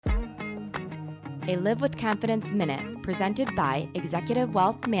a Live with Confidence Minute presented by Executive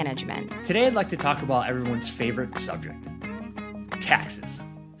Wealth Management. Today I'd like to talk about everyone's favorite subject, taxes.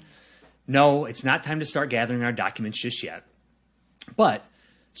 No, it's not time to start gathering our documents just yet, but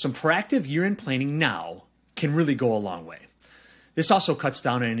some proactive year-end planning now can really go a long way. This also cuts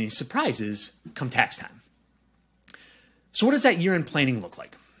down on any surprises come tax time. So what does that year-end planning look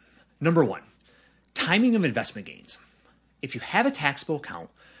like? Number one, timing of investment gains. If you have a taxable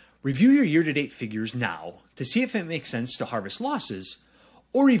account, review your year-to-date figures now to see if it makes sense to harvest losses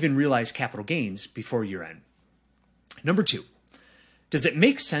or even realize capital gains before year-end. Number two, does it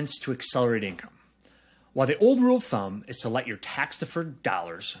make sense to accelerate income? While the old rule of thumb is to let your tax-deferred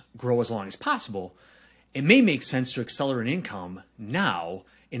dollars grow as long as possible, it may make sense to accelerate income now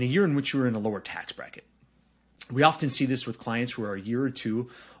in a year in which you're in a lower tax bracket. We often see this with clients who are a year or two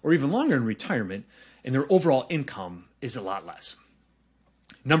or even longer in retirement, and their overall income is a lot less.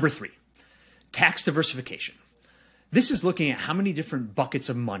 Number three, tax diversification. This is looking at how many different buckets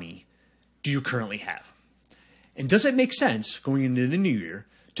of money do you currently have. And does it make sense going into the new year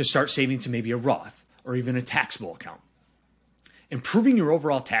to start saving to maybe a Roth or even a taxable account? Improving your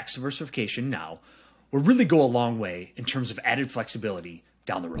overall tax diversification now will really go a long way in terms of added flexibility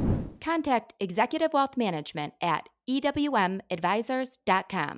down the road. Contact Executive Wealth Management at ewmadvisors.com.